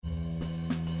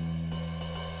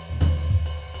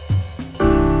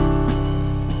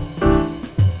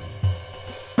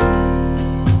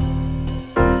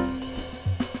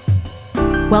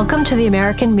Welcome to the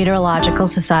American Meteorological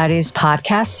Society's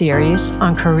podcast series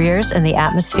on careers in the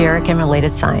atmospheric and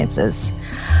related sciences.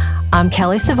 I'm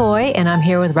Kelly Savoy, and I'm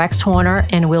here with Rex Horner,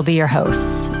 and we'll be your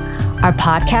hosts. Our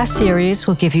podcast series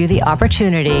will give you the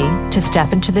opportunity to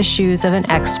step into the shoes of an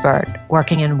expert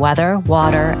working in weather,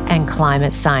 water, and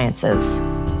climate sciences.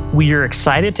 We are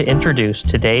excited to introduce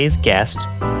today's guest,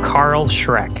 Carl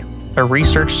Schreck, a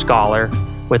research scholar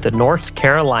with the North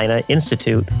Carolina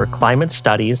Institute for Climate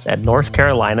Studies at North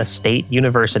Carolina State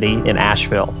University in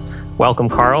Asheville. Welcome,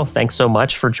 Carl. Thanks so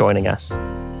much for joining us.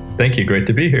 Thank you. Great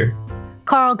to be here.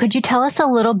 Carl, could you tell us a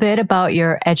little bit about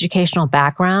your educational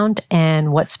background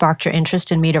and what sparked your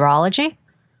interest in meteorology?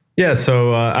 Yeah,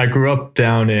 so I grew up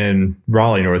down in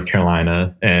Raleigh, North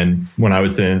Carolina, and when I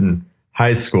was in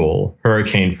high school,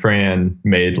 Hurricane Fran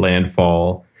made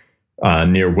landfall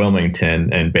near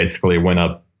Wilmington and basically went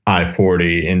up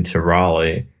I-40 into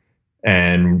Raleigh.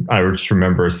 And I just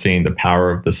remember seeing the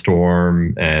power of the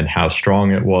storm and how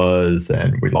strong it was.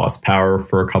 And we lost power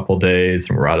for a couple of days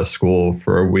and we're out of school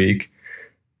for a week.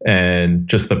 And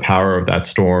just the power of that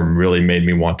storm really made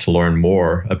me want to learn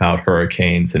more about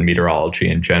hurricanes and meteorology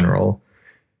in general.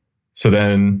 So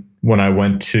then when I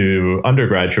went to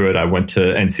undergraduate, I went to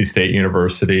NC State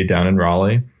University down in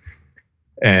Raleigh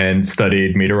and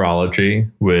studied meteorology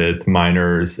with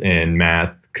minors in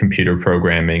math, computer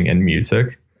programming, and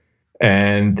music.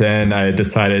 And then I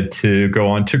decided to go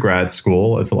on to grad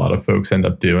school, as a lot of folks end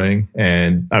up doing.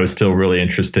 And I was still really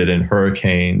interested in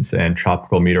hurricanes and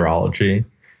tropical meteorology.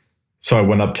 So I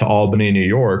went up to Albany, New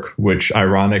York, which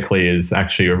ironically is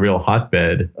actually a real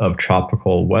hotbed of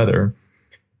tropical weather,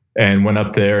 and went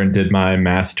up there and did my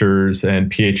master's and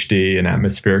PhD in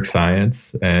atmospheric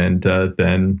science, and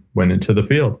then went into the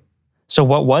field. So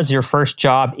what was your first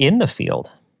job in the field?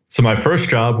 So my first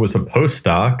job was a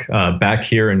postdoc back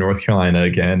here in North Carolina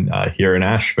again, here in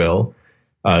Asheville.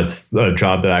 It's a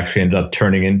job that actually ended up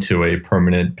turning into a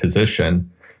permanent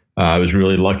position. I was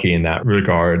really lucky in that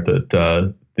regard that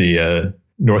the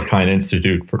North Carolina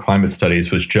Institute for Climate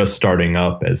Studies was just starting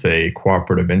up as a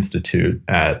cooperative institute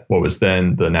at what was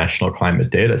then the National Climate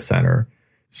Data Center.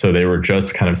 So they were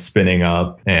just kind of spinning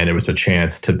up, and it was a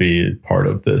chance to be part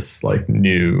of this like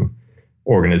new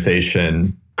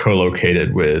organization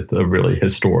co-located with a really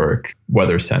historic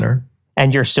weather center.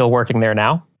 And you're still working there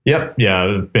now? Yep. Yeah,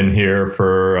 I've been here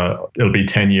for, it'll be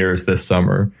 10 years this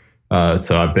summer.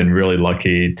 So I've been really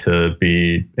lucky to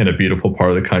be in a beautiful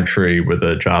part of the country with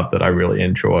a job that I really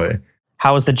enjoy.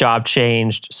 How has the job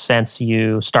changed since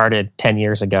you started 10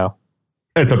 years ago?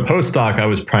 As a postdoc, I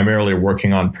was primarily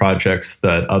working on projects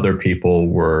that other people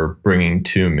were bringing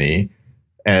to me.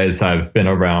 As I've been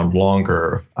around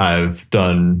longer, I've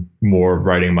done more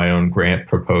writing my own grant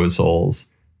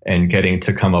proposals and getting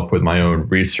to come up with my own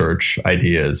research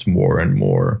ideas more and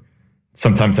more.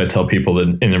 Sometimes I tell people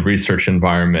that in a research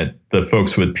environment, the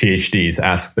folks with PhDs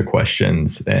ask the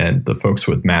questions and the folks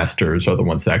with masters are the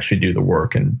ones that actually do the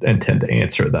work and tend to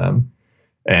answer them.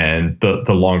 And the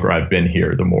longer I've been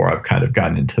here, the more I've kind of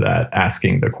gotten into that,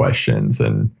 asking the questions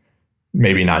and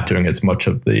maybe not doing as much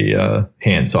of the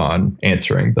hands-on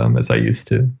answering them as I used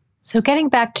to. So getting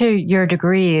back to your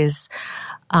degrees,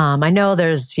 I know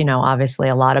there's, obviously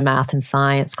a lot of math and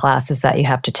science classes that you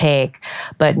have to take,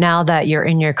 but now that you're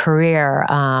in your career,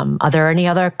 are there any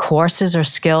other courses or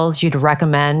skills you'd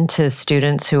recommend to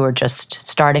students who are just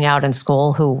starting out in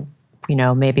school who,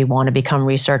 maybe want to become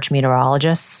research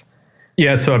meteorologists?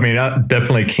 Yeah, so I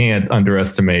definitely can't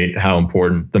underestimate how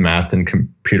important the math and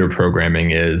computer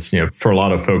programming is. For a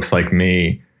lot of folks like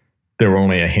me, there were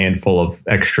only a handful of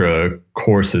extra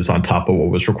courses on top of what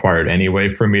was required anyway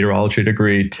for a meteorology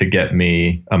degree to get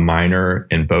me a minor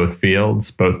in both fields,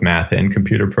 both math and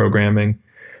computer programming.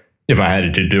 If I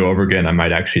had to do over again, I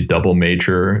might actually double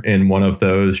major in one of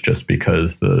those just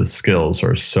because the skills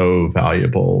are so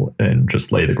valuable and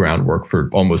just lay the groundwork for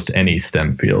almost any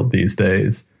STEM field these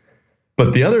days.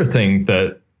 But the other thing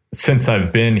that since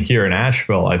I've been here in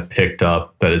Asheville, I've picked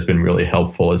up that has been really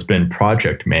helpful has been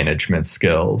project management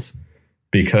skills,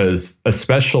 because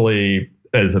especially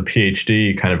as a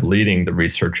PhD kind of leading the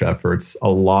research efforts, a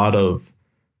lot of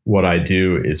what I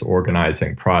do is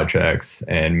organizing projects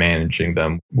and managing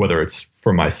them, whether it's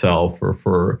for myself or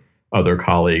for other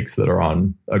colleagues that are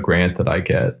on a grant that I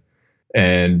get.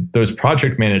 And those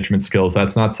project management skills,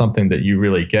 that's not something that you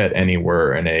really get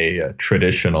anywhere in a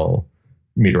traditional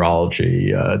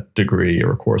meteorology degree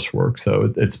or coursework.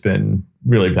 So it's been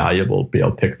really valuable to be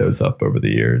able to pick those up over the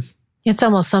years. It's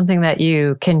almost something that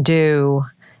you can do,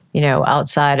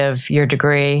 outside of your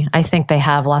degree. I think they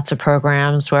have lots of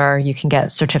programs where you can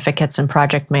get certificates in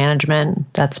project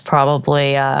management. That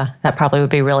probably would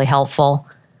be really helpful.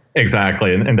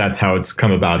 Exactly. And that's how it's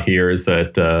come about here is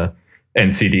that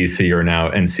NCDC, or now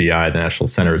NCI, the National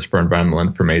Centers for Environmental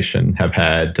Information, have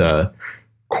had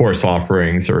course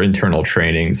offerings or internal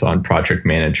trainings on project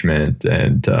management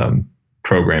and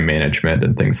program management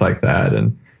and things like that.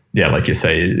 And yeah, like you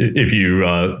say, if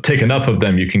you take enough of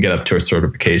them, you can get up to a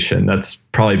certification. That's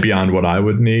probably beyond what I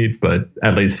would need, but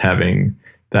at least having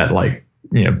that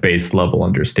base level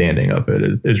understanding of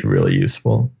it is really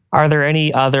useful. Are there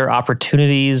any other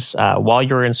opportunities while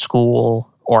you're in school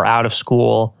or out of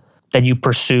school that you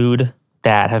pursued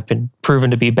that have been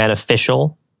proven to be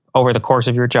beneficial over the course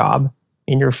of your job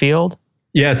in your field?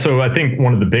 Yeah, so I think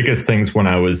one of the biggest things when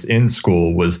I was in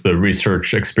school was the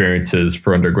research experiences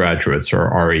for undergraduates,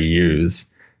 or REUs.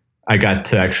 I got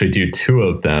to actually do 2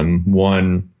 of them,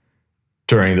 one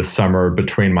during the summer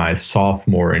between my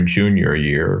sophomore and junior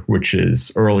year, which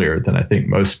is earlier than I think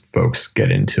most folks get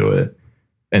into it,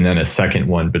 and then a second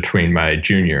one between my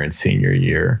junior and senior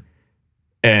year.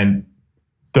 And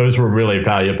those were really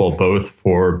valuable both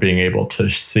for being able to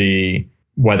see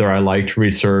whether I liked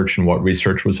research and what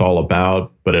research was all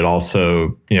about, but it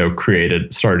also,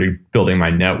 started building my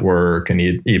network, and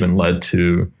it even led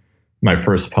to my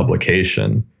first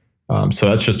publication. So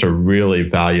that's just a really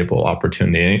valuable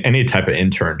opportunity. Any type of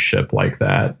internship like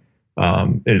that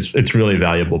it's really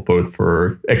valuable both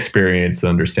for experience and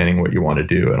understanding what you want to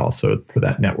do, and also for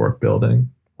that network building.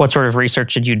 What sort of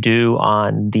research did you do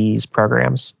on these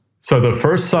programs? So the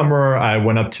first summer, I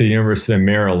went up to the University of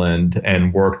Maryland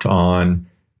and worked on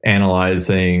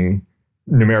analyzing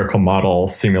numerical model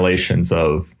simulations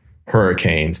of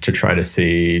hurricanes to try to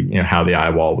see, how the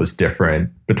eye wall was different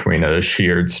between a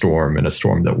sheared storm and a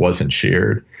storm that wasn't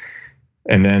sheared.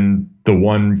 And then the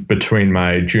one between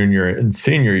my junior and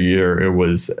senior year, it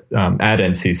was at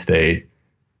NC State,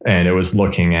 and it was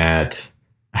looking at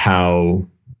how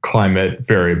climate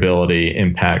variability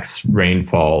impacts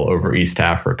rainfall over East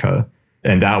Africa.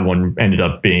 And that one ended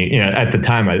up being, at the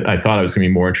time, I thought I was going to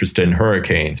be more interested in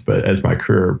hurricanes, but as my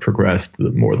career progressed, the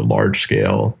large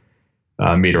scale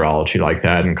meteorology like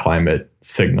that and climate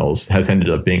signals has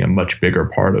ended up being a much bigger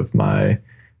part of my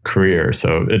career.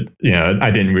 So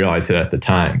I didn't realize it at the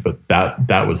time, but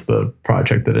that was the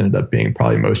project that ended up being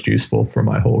probably most useful for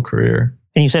my whole career.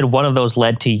 And you said one of those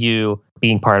led to you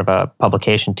being part of a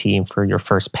publication team for your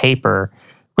first paper.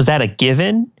 Was that a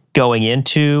given going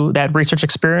into that research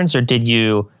experience, or did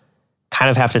you kind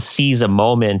of have to seize a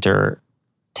moment or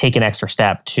take an extra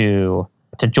step to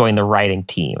join the writing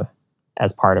team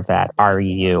as part of that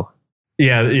REU?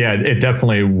 Yeah, it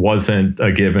definitely wasn't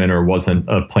a given or wasn't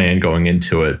a plan going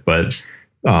into it. But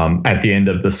at the end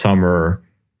of the summer,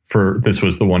 this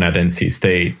was the one at NC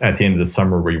State, at the end of the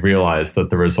summer, we realized that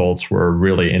the results were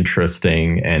really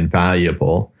interesting and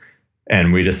valuable.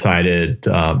 And we decided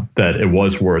that it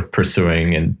was worth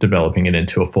pursuing and developing it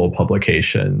into a full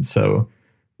publication. So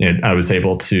I was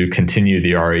able to continue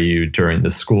the REU during the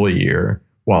school year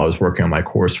while I was working on my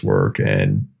coursework,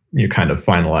 and kind of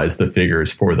finalize the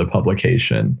figures for the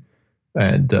publication.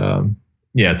 And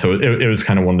so it was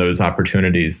kind of one of those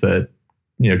opportunities that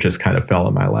just kind of fell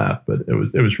in my lap, but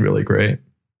it was really great.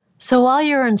 So while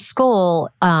you were in school,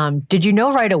 did you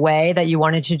know right away that you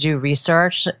wanted to do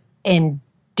research? And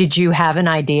did you have an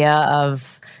idea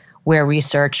of where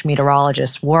research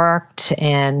meteorologists worked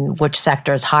and which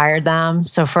sectors hired them?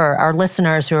 So for our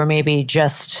listeners who are maybe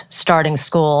just starting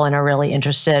school and are really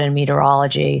interested in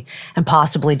meteorology and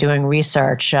possibly doing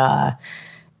research,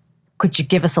 could you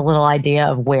give us a little idea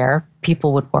of where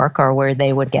people would work or where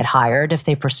they would get hired if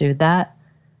they pursued that?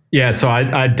 Yeah, so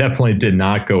I definitely did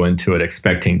not go into it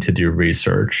expecting to do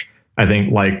research. I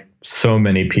think like so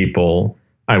many people,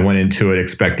 I went into it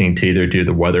expecting to either do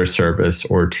the Weather Service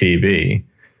or TV.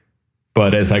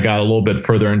 But as I got a little bit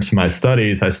further into my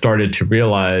studies, I started to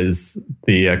realize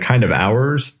the kind of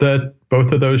hours that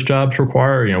both of those jobs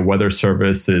require. Weather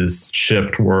Service is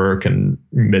shift work and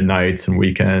midnights and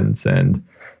weekends, and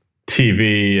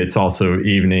TV, it's also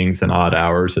evenings and odd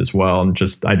hours as well.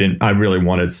 And I really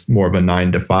wanted more of a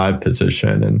 9-to-5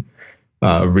 position,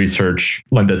 and research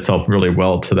lent itself really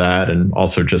well to that. And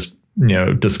also just,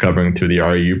 discovering through the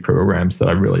REU programs that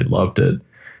I really loved it.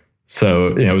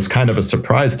 So, it was kind of a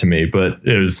surprise to me, but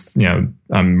it was,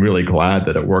 I'm really glad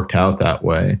that it worked out that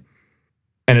way.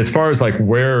 And as far as like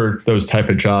where those type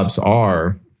of jobs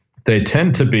are, they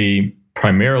tend to be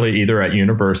primarily either at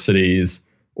universities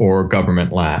or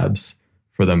government labs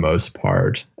for the most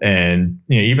part. And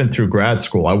even through grad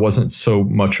school, I wasn't so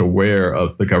much aware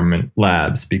of the government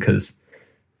labs, because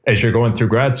as you're going through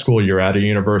grad school, you're at a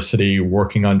university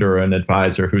working under an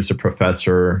advisor who's a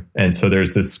professor. And so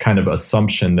there's this kind of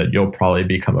assumption that you'll probably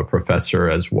become a professor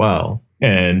as well.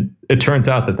 And it turns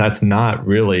out that that's not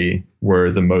really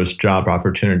where the most job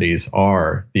opportunities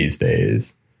are these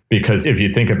days. Because if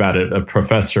you think about it, a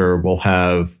professor will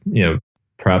have,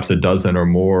 perhaps a dozen or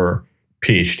more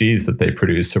PhDs that they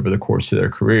produce over the course of their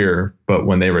career. But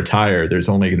when they retire, there's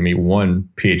only going to be one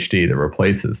PhD that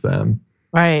replaces them.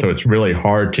 Right. So it's really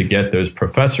hard to get those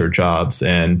professor jobs,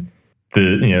 and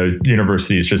the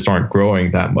universities just aren't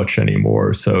growing that much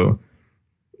anymore. So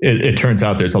it turns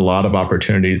out there's a lot of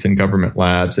opportunities in government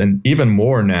labs, and even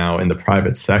more now in the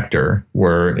private sector,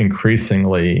 where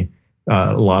increasingly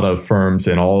a lot of firms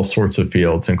in all sorts of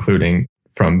fields, including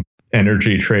from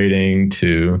energy trading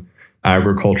to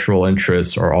agricultural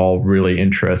interests, are all really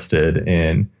interested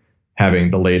in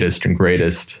having the latest and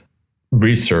greatest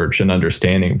research and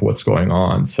understanding of what's going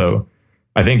on. So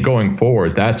I think going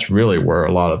forward, that's really where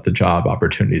a lot of the job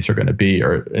opportunities are going to be,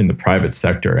 or in the private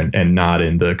sector, and not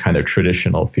in the kind of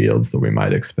traditional fields that we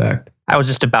might expect. I was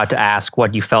just about to ask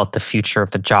what you felt the future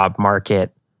of the job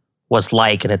market was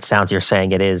like, and it sounds you're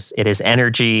saying it is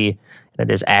energy, and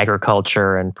it is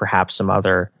agriculture, and perhaps some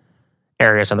other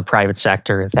areas in the private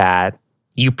sector that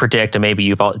you predict. And maybe do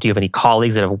you have any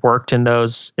colleagues that have worked in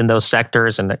those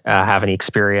sectors and have any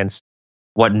experience?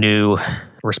 What new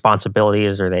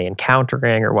responsibilities are they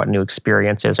encountering, or what new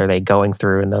experiences are they going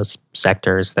through in those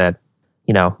sectors that,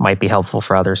 might be helpful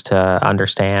for others to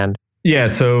understand? Yeah,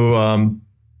 so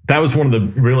that was one of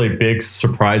the really big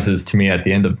surprises to me at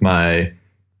the end of my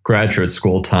graduate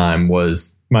school time.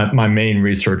 Was my main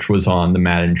research was on the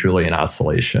Madden-Julian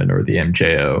Oscillation, or the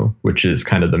MJO, which is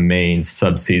kind of the main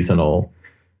subseasonal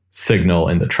signal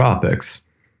in the tropics.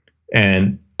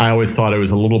 And I always thought it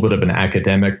was a little bit of an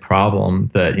academic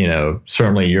problem that,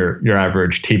 certainly your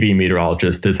average TV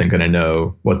meteorologist isn't going to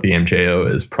know what the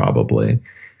MJO is, probably.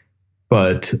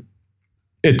 But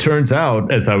it turns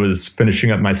out, as I was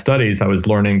finishing up my studies, I was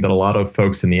learning that a lot of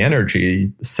folks in the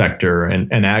energy sector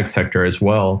and ag sector as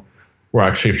well were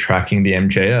actually tracking the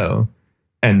MJO.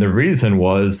 And the reason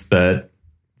was that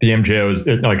the MJO is,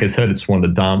 like I said, it's one of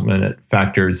the dominant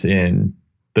factors in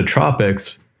the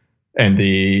tropics, and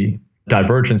the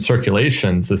divergent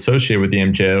circulations associated with the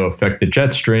MJO affect the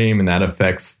jet stream, and that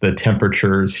affects the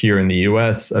temperatures here in the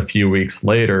US a few weeks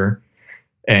later.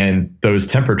 And those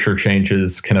temperature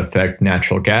changes can affect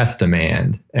natural gas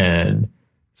demand. And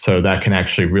so that can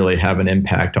actually really have an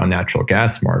impact on natural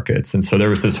gas markets. And so there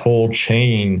was this whole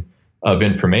chain of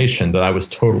information that I was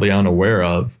totally unaware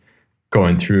of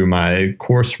going through my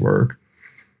coursework.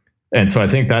 And so I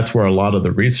think that's where a lot of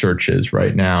the research is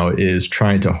right now, is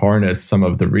trying to harness some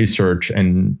of the research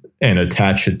and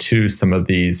attach it to some of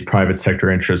these private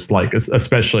sector interests, like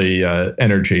especially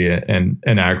energy and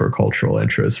agricultural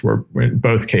interests, where in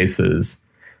both cases,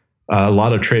 a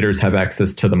lot of traders have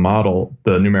access to the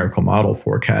numerical model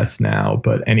forecast now,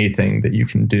 but anything that you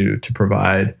can do to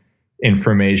provide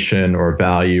information or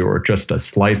value or just a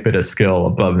slight bit of skill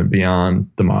above and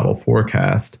beyond the model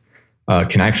forecast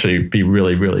can actually be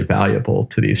really, really valuable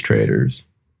to these traders.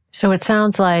 So it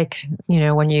sounds like,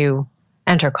 when you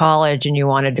enter college and you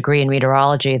want a degree in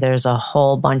meteorology, there's a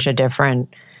whole bunch of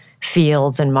different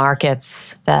fields and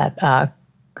markets that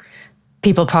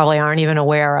people probably aren't even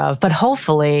aware of. But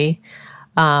hopefully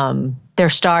they're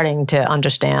starting to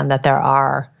understand that there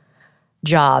are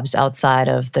jobs outside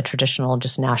of the traditional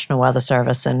just National Weather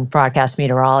Service and broadcast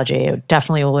meteorology. It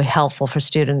definitely will be helpful for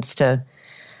students to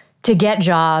get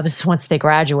jobs once they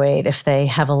graduate, if they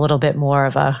have a little bit more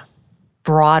of a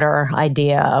broader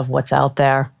idea of what's out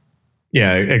there.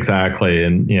 Yeah, exactly.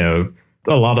 And,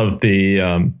 a lot of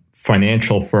the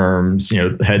financial firms,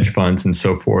 hedge funds and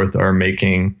so forth, are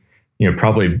making,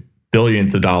 probably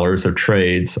billions of dollars of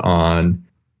trades on,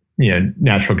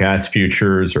 natural gas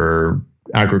futures or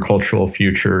agricultural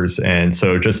futures. And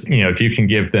so just, if you can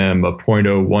give them a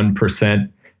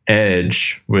 0.01%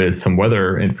 edge with some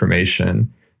weather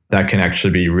information, that can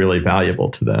actually be really valuable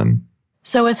to them.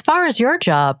 So as far as your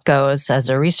job goes as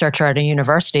a researcher at a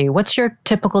university, what's your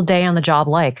typical day on the job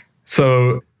like?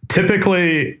 So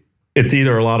typically it's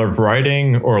either a lot of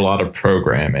writing or a lot of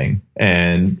programming.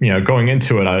 And, going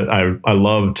into it, I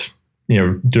loved,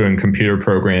 doing computer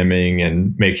programming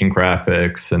and making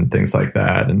graphics and things like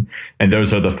that. And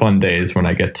those are the fun days when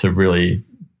I get to really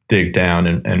dig down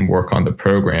and work on the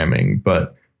programming.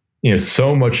 But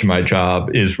so much of my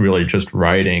job is really just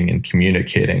writing and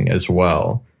communicating as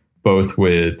well, both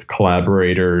with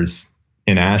collaborators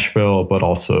in Asheville, but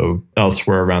also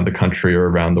elsewhere around the country or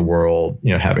around the world,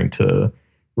 having to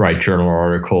write journal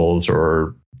articles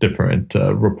or different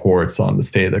reports on the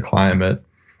state of the climate.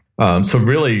 So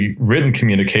really, written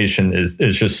communication is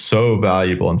just so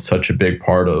valuable and such a big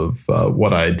part of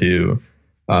what I do.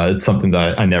 It's something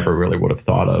that I never really would have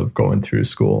thought of going through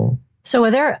school. So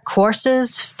are there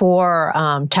courses for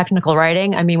technical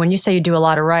writing? I mean, when you say you do a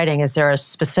lot of writing, is there a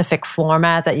specific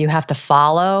format that you have to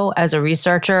follow as a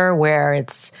researcher where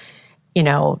it's,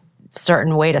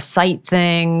 certain way to cite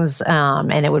things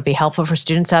and it would be helpful for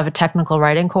students to have a technical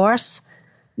writing course?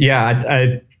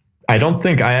 Yeah, I don't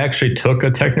think I actually took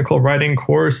a technical writing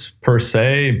course per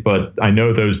se, but I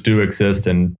know those do exist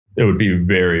and it would be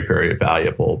very, very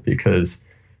valuable because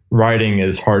writing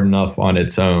is hard enough on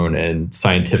its own and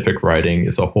scientific writing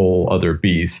is a whole other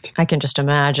beast. I can just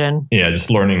imagine. Yeah, just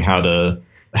learning how to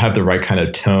have the right kind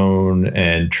of tone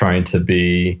and trying to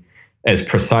be as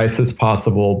precise as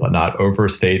possible, but not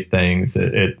overstate things.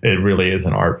 It really is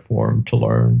an art form to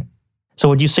learn. So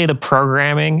would you say the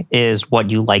programming is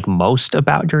what you like most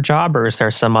about your job, or is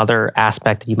there some other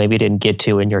aspect that you maybe didn't get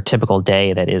to in your typical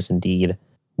day that is indeed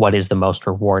what is the most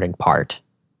rewarding part?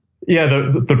 Yeah,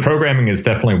 the programming is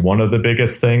definitely one of the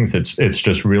biggest things. It's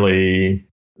just really,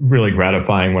 really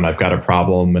gratifying when I've got a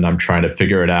problem and I'm trying to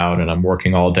figure it out and I'm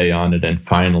working all day on it and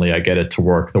finally I get it to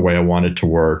work the way I want it to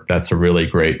work. That's a really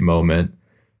great moment.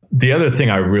 The other thing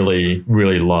I really,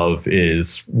 really love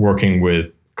is working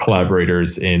with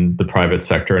collaborators in the private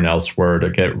sector and elsewhere to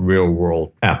get real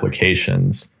world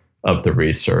applications of the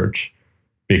research,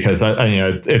 because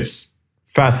it's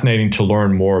fascinating to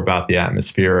learn more about the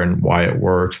atmosphere and why it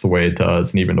works the way it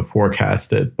does and even to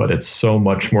forecast it. But it's so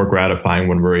much more gratifying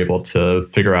when we're able to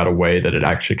figure out a way that it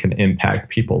actually can impact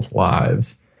people's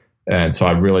lives. And so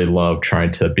I really love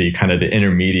trying to be kind of the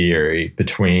intermediary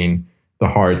between the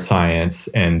hard science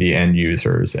and the end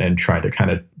users and trying to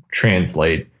kind of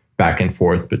translate back and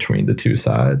forth between the two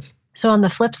sides. So on the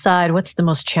flip side, what's the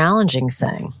most challenging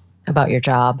thing about your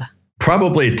job?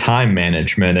 Probably time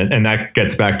management. And that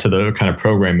gets back to the kind of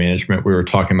program management we were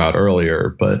talking about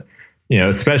earlier. But,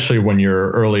 especially when you're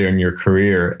earlier in your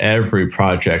career, every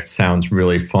project sounds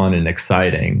really fun and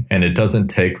exciting. And it doesn't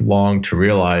take long to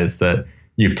realize that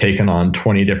you've taken on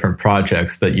 20 different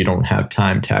projects that you don't have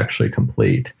time to actually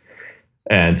complete.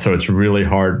 And so it's really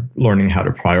hard learning how to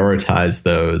prioritize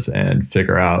those and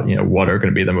figure out, what are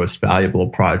going to be the most valuable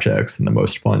projects and the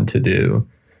most fun to do.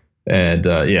 And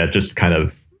just kind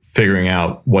of figuring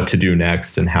out what to do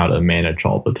next and how to manage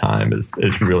all the time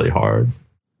is really hard.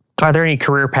 Are there any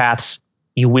career paths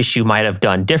you wish you might have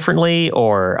done differently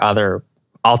or other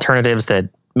alternatives that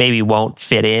maybe won't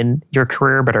fit in your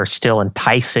career but are still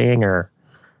enticing, or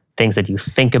things that you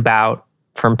think about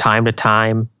from time to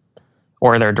time?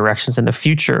 Or are there directions in the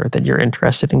future that you're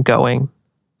interested in going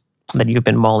that you've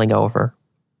been mulling over?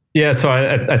 Yeah, so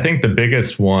I think the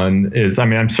biggest one is,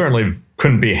 I'm certainly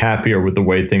couldn't be happier with the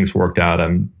way things worked out.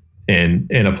 I'm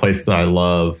in a place that I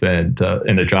love and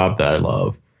in a job that I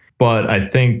love. But I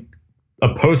think a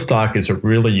postdoc is a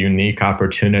really unique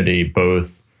opportunity,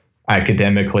 both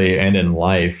academically and in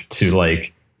life, to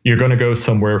you're going to go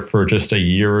somewhere for just a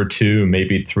year or two,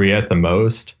 maybe 3 at the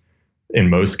most, in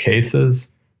most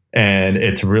cases. And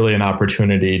it's really an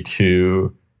opportunity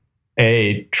to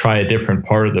try a different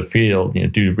part of the field,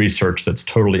 do research that's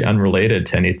totally unrelated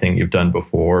to anything you've done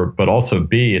before, but also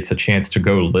B, it's a chance to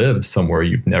go live somewhere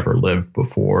you've never lived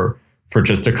before for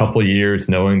just a couple of years,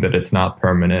 knowing that it's not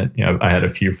permanent. I had a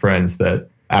few friends that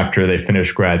after they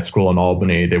finished grad school in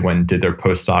Albany, they went and did their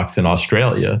postdocs in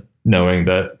Australia, knowing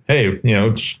that, hey,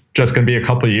 it's just going to be a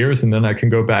couple of years and then I can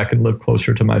go back and live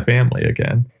closer to my family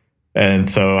again. And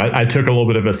so I took a little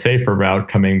bit of a safer route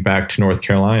coming back to North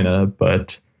Carolina,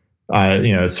 but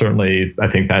certainly I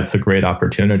think that's a great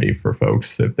opportunity for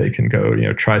folks if they can go,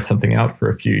 try something out for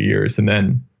a few years and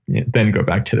then go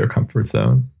back to their comfort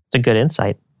zone. It's a good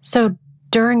insight. So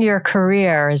during your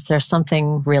career, is there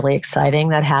something really exciting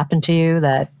that happened to you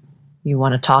that you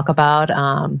want to talk about?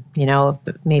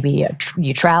 Maybe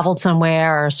you traveled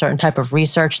somewhere or a certain type of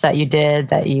research that you did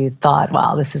that you thought,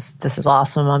 wow, this is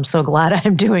awesome. I'm so glad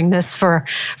I'm doing this for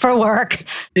work.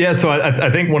 Yeah, so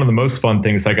I think one of the most fun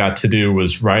things I got to do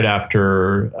was right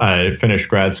after I finished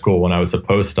grad school when I was a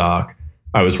postdoc,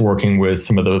 I was working with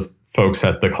some of the folks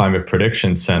at the Climate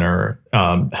Prediction Center,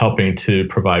 helping to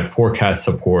provide forecast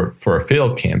support for a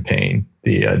field campaign,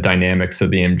 the Dynamics of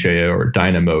the MJO or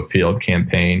Dynamo field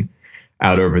campaign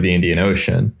out over the Indian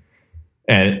Ocean.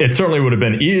 And it certainly would have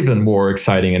been even more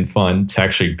exciting and fun to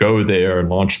actually go there and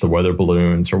launch the weather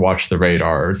balloons or watch the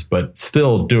radars, but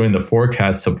still doing the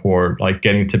forecast support,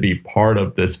 getting to be part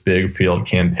of this big field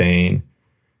campaign,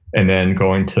 and then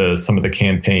going to some of the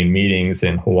campaign meetings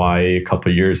in Hawaii a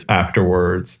couple of years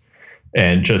afterwards,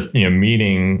 and just,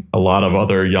 meeting a lot of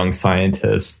other young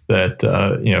scientists that,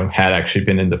 had actually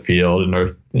been in the field and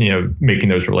are, making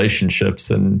those relationships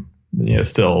and,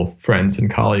 still friends and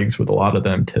colleagues with a lot of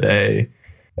them today.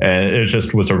 And it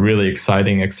just was a really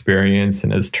exciting experience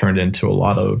and has turned into a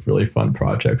lot of really fun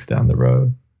projects down the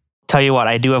road. Tell you what,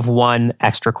 I do have one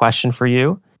extra question for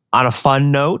you. On a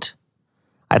fun note,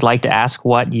 I'd like to ask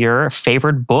what your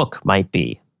favorite book might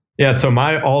be. Yeah, so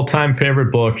my all-time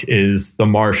favorite book is The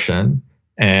Martian.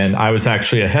 And I was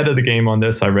actually ahead of the game on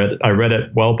this. I read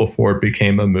it well before it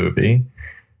became a movie.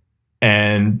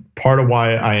 And part of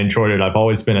why I enjoyed it, I've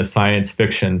always been a science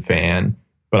fiction fan,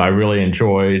 but I really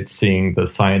enjoyed seeing the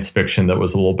science fiction that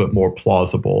was a little bit more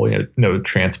plausible, no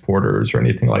transporters or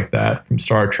anything like that from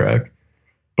Star Trek.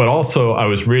 But also I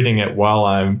was reading it while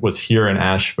I was here in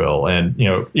Asheville. And,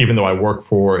 even though I work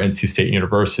for NC State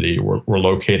University, we're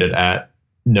located at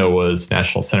NOAA's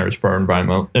National Centers for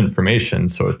Environmental Information.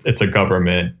 So it's a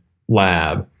government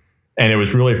lab. And it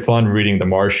was really fun reading The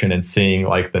Martian and seeing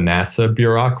like the NASA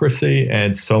bureaucracy.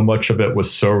 And so much of it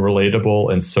was so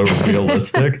relatable and so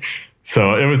realistic.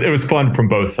 So it was fun from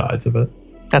both sides of it.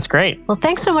 That's great. Well,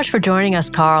 thanks so much for joining us,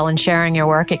 Carl, and sharing your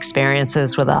work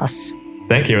experiences with us.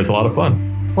 Thank you. It was a lot of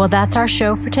fun. Well, that's our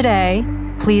show for today.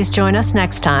 Please join us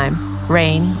next time,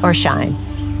 rain or shine.